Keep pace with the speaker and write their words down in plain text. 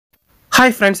Hi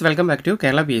friends, welcome back to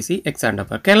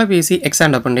KeralaPSCExamTopper.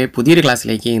 KeralaPSCExamTopperന്റെ പുതിയൊരു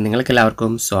ക്ലാസ്സിലേക്ക് നിങ്ങൾക്ക്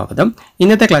എല്ലാവർക്കും സ്വാഗതം.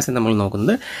 ഇന്നത്തെ ക്ലാസ്സിൽ നമ്മൾ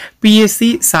നോക്കുന്നത് PSC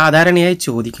സാധാരണയായി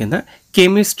ചോദിക്കുന്ന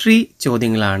കെമിസ്ട്രി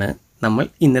ചോദ്യങ്ങളാണ് നമ്മൾ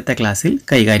ഇന്നത്തെ ക്ലാസ്സിൽ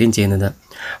കൈകാര്യം ചെയ്യുന്നത്.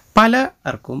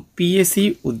 പലർക്കും PSC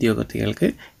ഉദ്യോഗാർത്ഥികൾക്ക്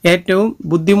ഏറ്റവും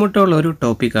ബുദ്ധിമുട്ടുള്ള ഒരു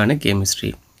ടോപ്പിക്കാണ്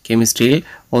കെമിസ്ട്രി. കെമിസ്ട്രിയിൽ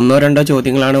ഒന്നോ രണ്ടോ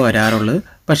ചോദ്യങ്ങളാണ് വരാറുള്ളത്.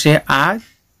 പക്ഷേ ആ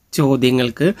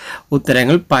ചോദ്യങ്ങൾക്ക്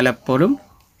ഉത്തരങ്ങൾ പലപ്പോഴും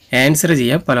ആൻസർ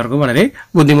ചെയ്യാൻ പലർക്കും വളരെ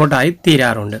ബുദ്ധിമുട്ടായി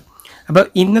തീരാറുണ്ട്. അപ്പോൾ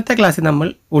ഇന്നത്തെ ക്ലാസ്സിൽ നമ്മൾ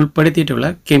ഉൾപ്പെടുത്തിയിട്ടുള്ള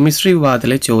കെമിസ്ട്രി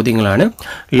വിഭാഗത്തിലെ ചോദ്യങ്ങളാണ്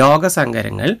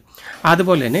ലോഹസങ്കരങ്ങൾ,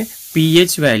 അതുപോലെ തന്നെ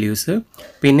pH വാല്യൂസ്,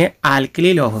 പിന്നെ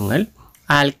ആൽക്കലി ലോഹങ്ങൾ,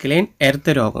 ആൽക്കലൈൻ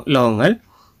എർത്ത് ലോഹങ്ങൾ,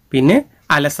 പിന്നെ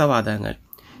അലസവാതകങ്ങൾ.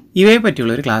 ഇവയെ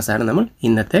പറ്റിയുള്ളൊരു ക്ലാസ്സാണ് നമ്മൾ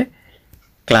ഇന്നത്തെ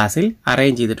ക്ലാസ്സിൽ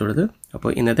അറേഞ്ച് ചെയ്തിട്ടുള്ളത്. അപ്പോൾ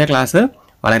ഇന്നത്തെ ക്ലാസ്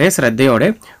വളരെ ശ്രദ്ധയോടെ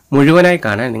മുഴുവനായി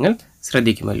കാണാൻ നിങ്ങൾ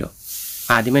ശ്രദ്ധിക്കുമല്ലോ.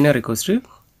 ആദ്യം തന്നെ റിക്വസ്റ്റ്,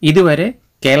 ഇതുവരെ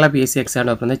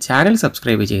KeralaPSCExamTopper എന്ന ചാനൽ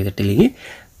സബ്സ്ക്രൈബ് ചെയ്തിട്ടില്ലെങ്കിൽ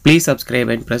please subscribe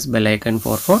and press bell icon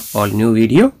for all new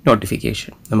video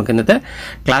notification. നമുക്ക് ഇന്നത്തെ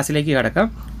ക്ലാസ്സിലേക്ക് കടക്കാം.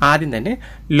 ആദ്യം തന്നെ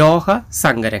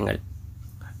ലോഹസങ്കരങ്ങൾ.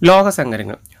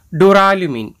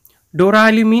 ഡുറാലുമിൻ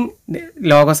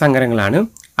ലോഹസങ്കരങ്ങളാണ്.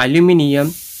 അലുമിനിയം,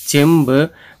 ചെമ്പ്,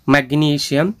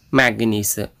 മഗ്നീഷ്യം,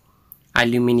 മാംഗനീസ്.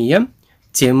 അലുമിനിയം,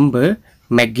 ചെമ്പ്,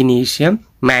 മഗ്നീഷ്യം,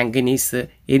 മാംഗനീസ്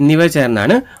എന്നിവ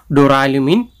ചേർന്നാണ്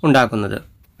ഡുറാലുമിൻ ഉണ്ടാക്കുന്നത്.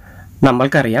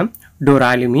 നമ്മൾക്കറിയാം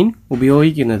ഡുറാലുമിൻ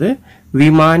ഉപയോഗിക്കുന്നത്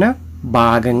വിമാന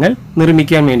ഭാഗങ്ങൾ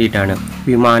നിർമ്മിക്കാൻ വേണ്ടിയിട്ടാണ്.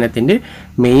 വിമാനത്തിൻ്റെ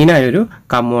മെയിനായൊരു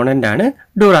കമ്പോണൻ്റാണ്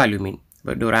ഡുറാലുമിൻ.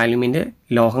 അപ്പോൾ ഡുറാലുമിൻ്റെ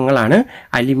ലോഹങ്ങളാണ്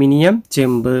അലുമിനിയം,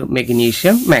 ചെമ്പ്,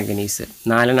 മഗ്നീഷ്യം, മാംഗനീസ്.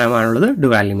 4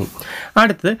 ഡുറാലുമിൻ.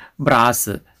 അടുത്തത്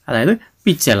ബ്രാസ്, അതായത്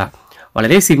പിച്ചള.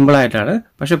 വളരെ സിമ്പിളായിട്ടാണ്,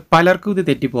 പക്ഷെ പലർക്കും ഇത്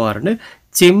തെറ്റിപ്പോകാറുണ്ട്.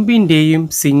 ചെമ്പിൻ്റെയും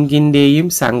സിങ്കിൻ്റെയും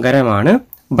സങ്കരമാണ്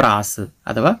ബ്രാസ്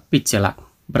അഥവാ പിച്ചള.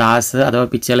 ബ്രാസ് അഥവാ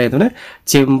പിച്ചള എന്നത്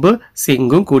ചെമ്പ്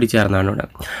സിങ്കും കൂടി ചേർന്നാണ് ഇവിടെ.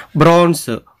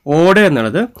 ബ്രോൺസ്, ഓട്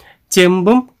എന്നുള്ളത്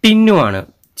ചെമ്പും ടിന്നുമാണ്.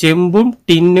 ചെമ്പും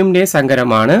ടിന്നിൻ്റെ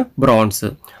സങ്കരമാണ് ബ്രോൺസ്.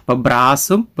 അപ്പോൾ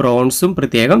ബ്രാസും ബ്രോൺസും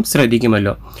പ്രത്യേകം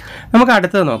ശ്രദ്ധിക്കുമല്ലോ. നമുക്ക്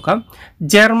അടുത്തത് നോക്കാം.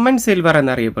 ജർമ്മൻ സിൽവർ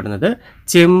എന്നറിയപ്പെടുന്നത്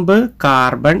ചെമ്പ്,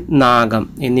 കാർബൺ, നാഗം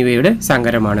എന്നിവയുടെ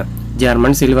സങ്കരമാണ്.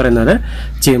 ജർമ്മൻ സിൽവർ എന്നത്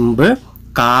ചെമ്പ്,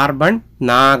 കാർബൺ,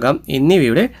 നാഗം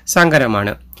എന്നിവയുടെ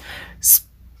സങ്കരമാണ്.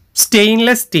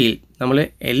 സ്റ്റെയിൻലെസ് സ്റ്റീൽ, നമ്മൾ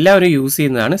എല്ലാവരും യൂസ്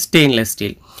ചെയ്യുന്നതാണ് സ്റ്റെയിൻലെസ്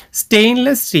സ്റ്റീൽ.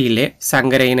 സ്റ്റെയിൻലെസ് സ്റ്റീലിലെ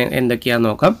സങ്കര ഇനം എന്തൊക്കെയാണെന്ന്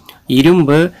നോക്കാം.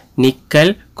 ഇരുമ്പ്, നിക്കൽ,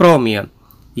 ക്രോമിയം.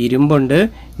 ഇരുമ്പുണ്ട്,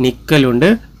 നിക്കലുണ്ട്,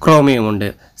 ക്രോമിയമുണ്ട്.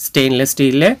 സ്റ്റെയിൻലെസ്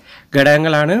സ്റ്റീലിലെ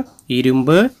ഘടകങ്ങളാണ്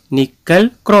ഇരുമ്പ്, nickel,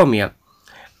 chromium.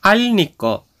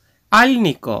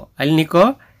 Alnico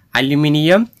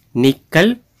aluminium, nickel,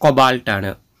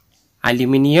 കൊബാൾട്ടാണ്.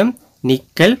 Aluminium,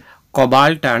 nickel,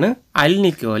 കൊബാൾട്ടാണ്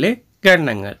അൽനിക്കോയിലെ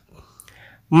ഘടകങ്ങൾ.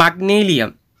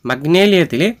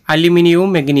 മഗ്നീലിയത്തിൽ അലുമിനിയവും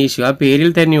മഗ്നീഷ്യവും, ആ പേരിൽ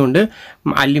തന്നെയുണ്ട്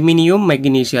അലുമിനിയവും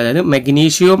മഗ്നീഷ്യം, അതായത്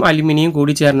മഗ്നീഷ്യവും അലുമിനിയം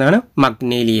കൂടി ചേർന്നാണ്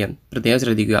മഗ്നീലിയം. പ്രത്യേകം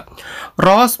ശ്രദ്ധിക്കുക.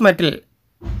 Rose metal,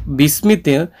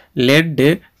 Bismith, lead,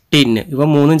 tin ഇവ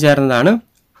മൂന്നും ചേർന്നതാണ്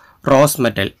റോസ്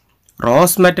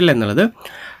മെറ്റൽ എന്നുള്ളത്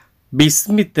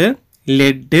ബിസ്മിത്ത്,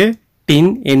 ലെഡ്, ടിൻ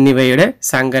എന്നിവയുടെ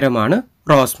സങ്കരമാണ്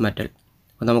റോസ് മെറ്റൽ.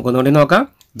 അപ്പോൾ നമുക്കൊന്നുകൂടി നോക്കാം.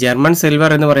 ജർമ്മൻ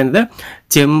സിൽവർ എന്ന് പറയുന്നത്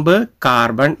ചെമ്പ്,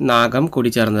 കാർബൺ, നാഗം കൂടി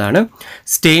ചേർന്നതാണ്.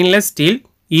 സ്റ്റെയിൻലെസ് സ്റ്റീൽ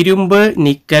ഇരുമ്പ്,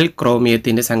 നിക്കൽ,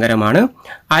 ക്രോമിയത്തിൻ്റെ സങ്കരമാണ്.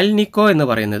 അൽനിക്കോ എന്ന്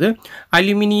പറയുന്നത്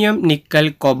അലുമിനിയം, നിക്കൽ,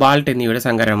 കൊബാൾട്ട് എന്നിവയുടെ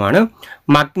സങ്കരമാണ്.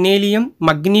 മഗ്നീലിയം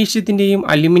മഗ്നീഷ്യത്തിൻ്റെയും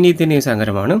അലുമിനിയത്തിൻ്റെയും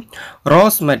സങ്കരമാണ്.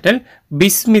 Rose metal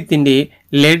ബിസ്മിത്തിൻ്റെ,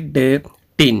 lead,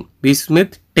 tin.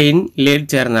 Bismith, tin, lead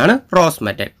ചേർന്നാണ് റോസ്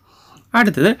മെറ്റൽ.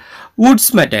 അടുത്തത്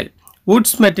Woods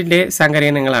മെറ്റലിൻ്റെ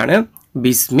സങ്കരയിനങ്ങളാണ്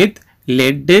Bismith,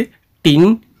 lead, tin,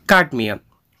 cadmium.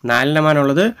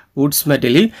 4 Woods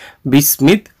മെറ്റലിൽ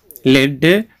Bismith,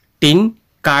 lead, tin,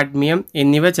 cadmium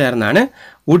എന്നിവ ചേർന്നാണ്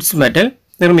വുഡ്സ് മെറ്റൽ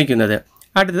നിർമ്മിക്കുന്നത്.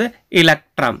 അടുത്തത്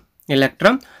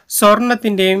ഇലക്ട്രം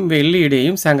സ്വർണത്തിൻ്റെയും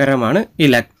വെള്ളിയുടെയും സങ്കരമാണ്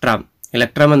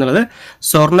ഇലക്ട്രം എന്നുള്ളത്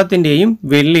സ്വർണത്തിൻ്റെയും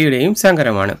വെള്ളിയുടെയും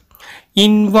സങ്കരമാണ്.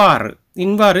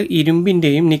 ഇൻവാർ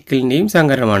ഇരുമ്പിൻ്റെയും നിക്കലിൻ്റെയും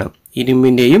സങ്കരമാണ്.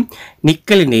 ഇരുമ്പിൻ്റെയും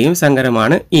നിക്കലിൻ്റെയും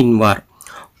സങ്കരമാണ് ഇൻവാർ.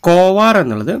 കോവാർ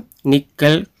എന്നുള്ളത്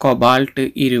നിക്കൽ, കൊബാൾട്ട്,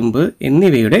 ഇരുമ്പ്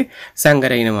എന്നിവയുടെ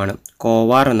സങ്കര ഇനമാണ്.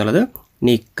 കോവാർ എന്നുള്ളത്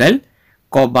നിക്കൽ,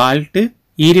 കൊബാൾട്ട്,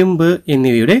 ഇരുമ്പ്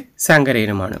എന്നിവയുടെ സങ്കര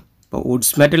ഇനമാണ്. അപ്പോൾ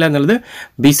വുഡ്സ് മെറ്റൽ എന്നുള്ളത്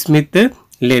Bismith,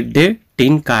 lead,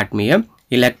 tin, cadmium.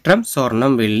 Electrum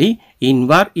സ്വർണം, വെള്ളി.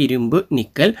 ഇൻവാർ ഇരുമ്പ്,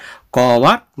 നിക്കൽ.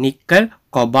 കോവാർ നിക്കൽ,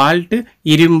 കൊബാൾട്ട്,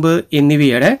 ഇരുമ്പ്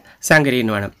എന്നിവയുടെ സങ്കര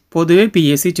ഇനമാണ്. പൊതുവെ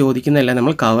PSC ചോദിക്കുന്നതെല്ലാം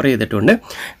നമ്മൾ കവർ ചെയ്തിട്ടുണ്ട്.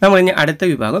 നമ്മൾ ഇനി അടുത്ത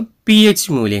വിഭാഗം pH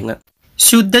മൂല്യങ്ങൾ.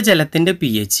 ശുദ്ധജലത്തിൻ്റെ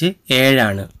pH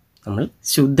 7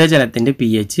 ശുദ്ധജലത്തിൻ്റെ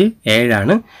pH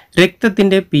 7.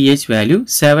 രക്തത്തിൻ്റെ pH വാല്യൂ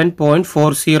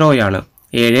 7.40 ആണ്.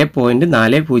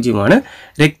 7.40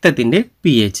 രക്തത്തിൻ്റെ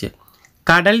pH.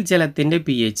 കടൽ ജലത്തിൻ്റെ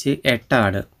pH 8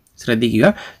 ആണ്. ശ്രദ്ധിക്കുക,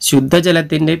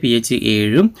 ശുദ്ധജലത്തിൻ്റെ pH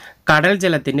 7ഉം കടൽ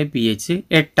ജലത്തിൻ്റെ pH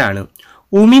 8 ആണ്.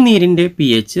 ഉമിനീരിൻ്റെ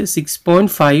pH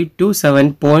 6.5 to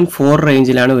 7.4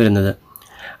 റേഞ്ചിലാണ് വരുന്നത്.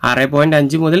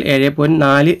 6.5 മുതൽ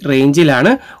 7.4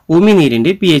 റേഞ്ചിലാണ്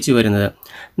ഉമിനീരിൻ്റെ pH വരുന്നത്.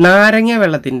 നാരങ്ങ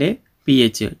വെള്ളത്തിൻ്റെ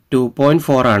pH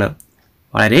 2.4 ആണ്.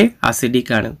 വളരെ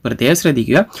അസിഡിക് ആണ്. പ്രത്യേകം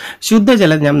ശ്രദ്ധിക്കുക.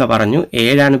 ശുദ്ധജലം ഞാൻ പറഞ്ഞു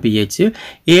 7 pH.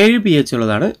 7 pH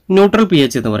ഉള്ളതാണ് ന്യൂട്രൽ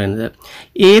pH എന്ന് പറയുന്നത്.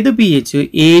 ഏത് pH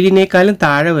 7നേക്കാളും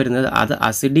താഴെ വരുന്നത് അത്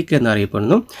അസിഡിക്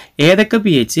എന്നറിയപ്പെടുന്നു. ഏതൊക്കെ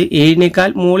pH 7നേക്കാൾ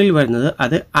മുകളിൽ വരുന്നത്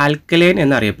അത് ആൽക്കലൈൻ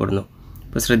എന്നറിയപ്പെടുന്നു.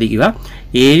 അപ്പോൾ ശ്രദ്ധിക്കുക,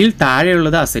 7ൽ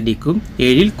താഴെയുള്ളത് അസിഡിക്കും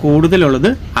 7ൽ കൂടുതലുള്ളത്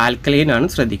ആൽക്കലൈൻ ആണ്.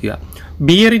 ശ്രദ്ധിക്കുക.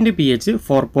 ബിയറിൻ്റെ pH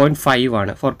 4.5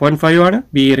 ആണ്. 4.5 ആണ്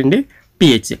ബിയറിൻ്റെ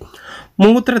pH.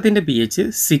 മൂത്രത്തിൻ്റെ pH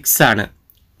 6 ആണ്.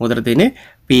 മൂത്രത്തിന്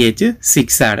pH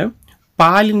 6 ആണ്.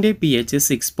 പാലിൻ്റെ pH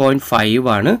 6.5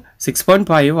 ആണ്.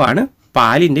 6.5 ആണ്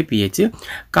പാലിൻ്റെ pH.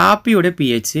 കാപ്പിയുടെ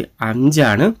pH 5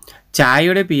 ആണ്.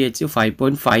 ചായയുടെ pH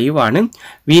 5.5 ആണ്.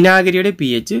 വിനാഗിരിയുടെ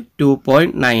pH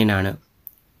 2.9 ആണ്.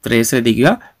 ഇത്രയും ശ്രദ്ധിക്കുക.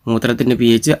 മൂത്രത്തിൻ്റെ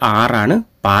pH 6 ആണ്.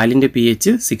 പാലിൻ്റെ pH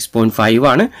 6.5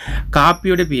 ആണ്.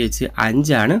 കാപ്പിയുടെ pH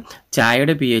 5 ആണ്.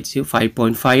 ചായയുടെ pH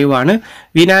 5.5 ആണ്.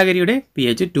 വിനാഗിരിയുടെ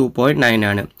pH 2.9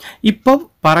 ആണ്. ഇപ്പോൾ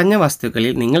പറഞ്ഞ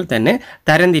വസ്തുക്കളിൽ നിങ്ങൾ തന്നെ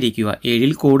തരംതിരിക്കുക.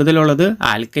 7ൽ കൂടുതലുള്ളത്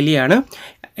ആൽക്കലിയാണ്,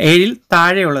 7ൽ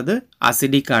താഴെയുള്ളത്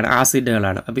അസിഡിക്കാണ്,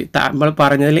 ആസിഡുകളാണ്. അപ്പോൾ നമ്മൾ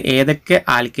പറഞ്ഞതിൽ ഏതൊക്കെ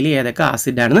ആൽക്കലി ഏതൊക്കെ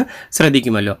ആസിഡാണെന്ന്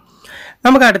ശ്രദ്ധിക്കുമല്ലോ.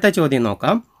 നമുക്ക് അടുത്ത ചോദ്യം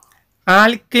നോക്കാം.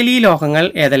 ആൽക്കലി ലോഹങ്ങൾ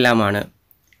ഏതെല്ലാമാണ്?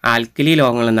 ആൽക്കലി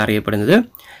ലോഹങ്ങൾ എന്നറിയപ്പെടുന്നത്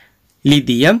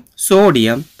lithium,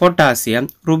 sodium, potassium,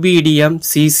 rubidium,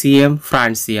 caesium,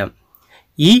 francium.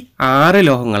 ഈ 6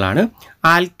 ലോഹങ്ങളാണ്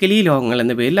ആൽക്കലി ലോഹങ്ങൾ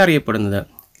എന്ന പേരിൽ അറിയപ്പെടുന്നത്.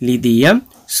 Lithium,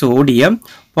 sodium,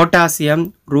 potassium,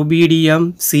 rubidium,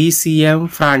 caesium,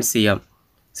 francium.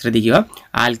 ശ്രദ്ധിക്കുക,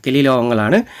 alkali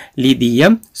ലോഹങ്ങളാണ്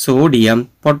lithium, sodium,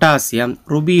 potassium,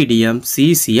 rubidium,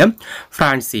 caesium,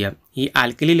 francium. ഈ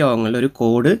ആൽക്കലി ലോഹങ്ങളുടെ ഒരു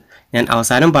കോഡ് ഞാൻ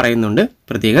അവസാനം പറയുന്നുണ്ട്,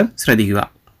 പ്രത്യേകം ശ്രദ്ധിക്കുക.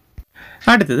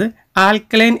 അടുത്തത്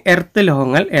ആൽക്കലൈൻ എർത്ത്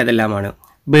ലോഹങ്ങൾ ഏതെല്ലാമാണ്?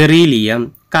 Beryllium,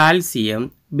 calcium,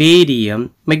 barium,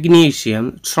 magnesium,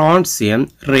 സ്ട്രോൺസ്യം,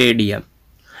 radium.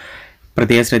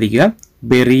 പ്രത്യേകം ശ്രദ്ധിക്കുക.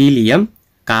 Beryllium,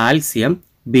 calcium,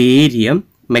 barium,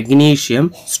 magnesium,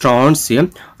 സ്ട്രോൺസ്യം,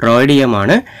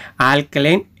 റേഡിയമാണ്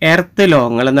alkaline earth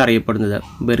ലോഹങ്ങൾ എന്നറിയപ്പെടുന്നത്.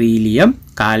 Beryllium,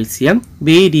 calcium,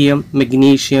 barium,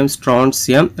 magnesium,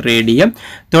 സ്ട്രോൺസ്യം, radium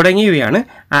തുടങ്ങിയവയാണ്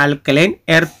ആൽക്കലൈൻ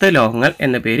എർത്ത് ലോഹങ്ങൾ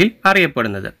എന്ന പേരിൽ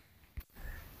അറിയപ്പെടുന്നത്.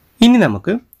 ഇനി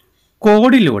നമുക്ക്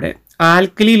കോഡിലൂടെ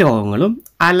ആൽക്കലി ലോഹങ്ങളും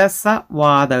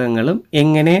അലസവാതകങ്ങളും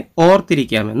എങ്ങനെ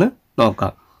ഓർത്തിരിക്കാമെന്ന്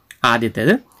നോക്കാം.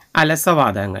 ആദ്യത്തേത്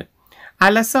അലസവാതകങ്ങൾ.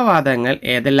 അലസവാതകങ്ങൾ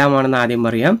ഏതെല്ലാമാണെന്ന് ആദ്യം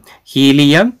പറയാം.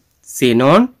 Helium,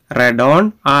 xenon, റെഡോൺ,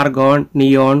 argon,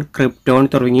 neon, krypton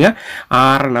തുടങ്ങിയ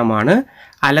 6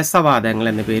 അലസവാതകങ്ങൾ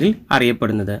എന്ന പേരിൽ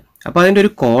അറിയപ്പെടുന്നത്. അപ്പോൾ അതിൻ്റെ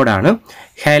ഒരു കോഡാണ്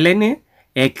ഹെലന്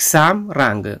എക്സാം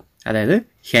റാങ്ക്. അതായത്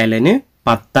ഹെലന്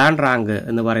 10ാം റാങ്ക്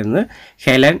എന്ന് പറയുന്നത്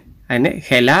ഹെലൻ. അതിന്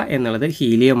ഹെല എന്നുള്ളത്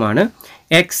ഹീലിയമാണ്.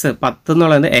 10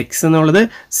 എന്നുള്ളത് എക്സ് എന്നുള്ളത്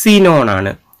സിനോൺ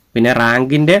ആണ്. പിന്നെ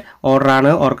റാങ്കിൻ്റെ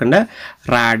ഓർഡറാണ് ഓർക്കേണ്ട.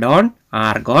 റാഡോൺ,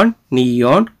 ആർഗോൺ,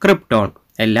 നിയോൺ, ക്രിപ്റ്റോൺ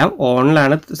എല്ലാം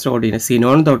ഓണിലാണ് സ്റ്റോർഡ് ചെയ്യുന്നത്.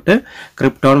 സിനോൺ തൊട്ട്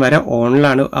ക്രിപ്റ്റോൺ വരെ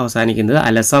ഓണിലാണ് അവസാനിക്കുന്നത്.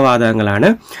 അലസവാതകങ്ങളാണ്.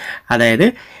 അതായത്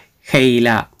ഹെയ്ല,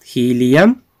 helium,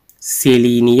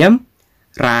 selenium,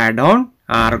 radon,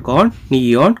 argon,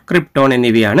 neon, krypton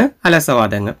എന്നിവയാണ്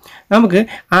അലസവാതകങ്ങൾ. നമുക്ക്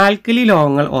ആൽക്കലി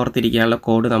ലോഹങ്ങൾ ഓർത്തിരിക്കാനുള്ള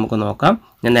കോഡ് നമുക്ക് നോക്കാം.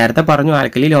 ഞാൻ നേരത്തെ പറഞ്ഞു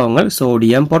ആൽക്കലി ലോഹങ്ങൾ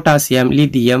sodium, potassium,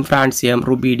 lithium, francium,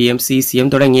 rubidium, caesium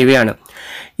തുടങ്ങിയവയാണ്.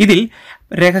 ഇതിൽ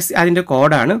അതിൻ്റെ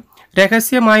കോഡാണ്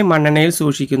രഹസ്യമായി മണ്ണെണ്ണയിൽ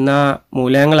സൂക്ഷിക്കുന്ന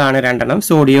മൂലകങ്ങളാണ് 2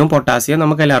 സോഡിയവും പൊട്ടാസ്യവും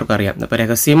നമുക്ക് എല്ലാവർക്കും അറിയാം. അപ്പോൾ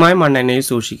രഹസ്യമായി മണ്ണെണ്ണയിൽ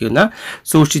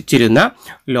സൂക്ഷിച്ചിരുന്ന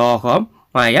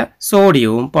ലോഹമായ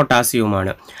സോഡിയവും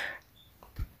പൊട്ടാസ്യവുമാണ്.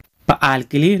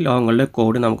 ആൽക്കലി ലോഹങ്ങളുടെ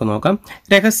കോഡ് നമുക്ക് നോക്കാം.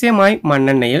 രഹസ്യമായി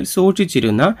മണ്ണെണ്ണയിൽ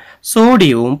സൂക്ഷിച്ചിരുന്ന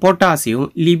സോഡിയവും പൊട്ടാസ്യവും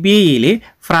ലിബിയയിലെ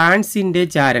ഫ്രാൻസിൻ്റെ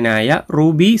ചാരനായ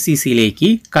റൂബി സിസിയിലേക്ക്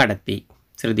കടത്തി.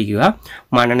 ശ്രദ്ധിക്കുക,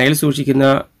 മണ്ണെണ്ണയിൽ സൂക്ഷിക്കുന്ന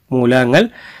മൂലകങ്ങൾ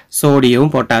സോഡിയവും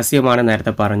പൊട്ടാസ്യവുമാണ്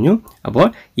നേരത്തെ പറഞ്ഞു. അപ്പോൾ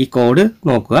ഈ കോഡ്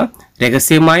നോക്കുക.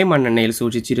 രഹസ്യമായി മണ്ണെണ്ണയിൽ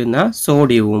സൂക്ഷിച്ചിരുന്ന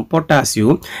സോഡിയവും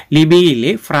പൊട്ടാസ്യവും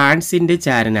ലിബിയയിലെ ഫ്രാൻസിൻ്റെ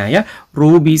ചാരനായ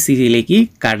റൂബി സിസിയിലേക്ക്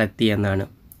കടത്തി എന്നാണ്.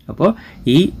 അപ്പോൾ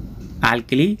ഈ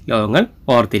ആൽക്കലി ലോഹങ്ങൾ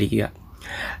ഓർത്തിരിക്കുക.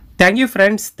 Thank you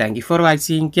friends. Thank you for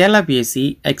watching KeralaPSC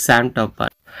exam topper.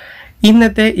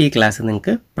 ഇന്നത്തെ ഈ ക്ലാസ്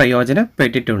നിങ്ങൾക്ക്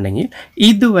പ്രയോജനപ്പെട്ടിട്ടുണ്ടെങ്കിൽ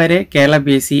ഇതുവരെ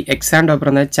KeralaPSC എക്സാം ടോപ്പർ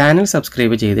എന്ന ചാനൽ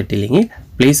സബ്സ്ക്രൈബ് ചെയ്തിട്ടില്ലെങ്കിൽ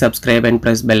please subscribe and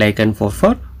press bell icon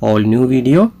for all new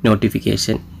video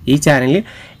notification. ഈ ചാനലിൽ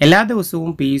എല്ലാ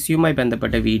ദിവസവും PSCയുമായി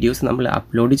ബന്ധപ്പെട്ട വീഡിയോസ് നമ്മൾ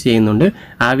അപ്ലോഡ് ചെയ്യുന്നുണ്ട്.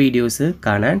 ആ വീഡിയോസ്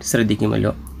കാണാൻ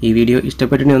ശ്രദ്ധിക്കുമല്ലോ. ഈ വീഡിയോ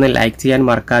ഇഷ്ടപ്പെട്ടിട്ടുണ്ടെങ്കിൽ ഒന്ന് ലൈക്ക് ചെയ്യാൻ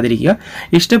മറക്കാതിരിക്കുക.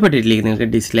 ഇഷ്ടപ്പെട്ടിട്ടില്ലെങ്കിൽ നിങ്ങൾക്ക്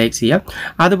ഡിസ്ലൈക്ക് ചെയ്യാം.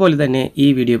 അതുപോലെ തന്നെ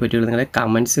ഈ വീഡിയോ പറ്റിയുള്ള നിങ്ങളുടെ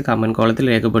കമൻറ്റ് കോളത്തിൽ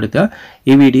രേഖപ്പെടുത്തുക.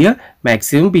 ഈ വീഡിയോ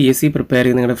മാക്സിമം PSC പ്രിപ്പയർ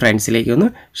ചെയ്യുന്ന നിങ്ങളുടെ ഫ്രണ്ട്സിലേക്ക് ഒന്ന്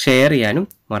ഷെയർ ചെയ്യാനും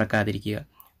മറക്കാതിരിക്കുക.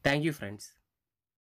 Thank you friends.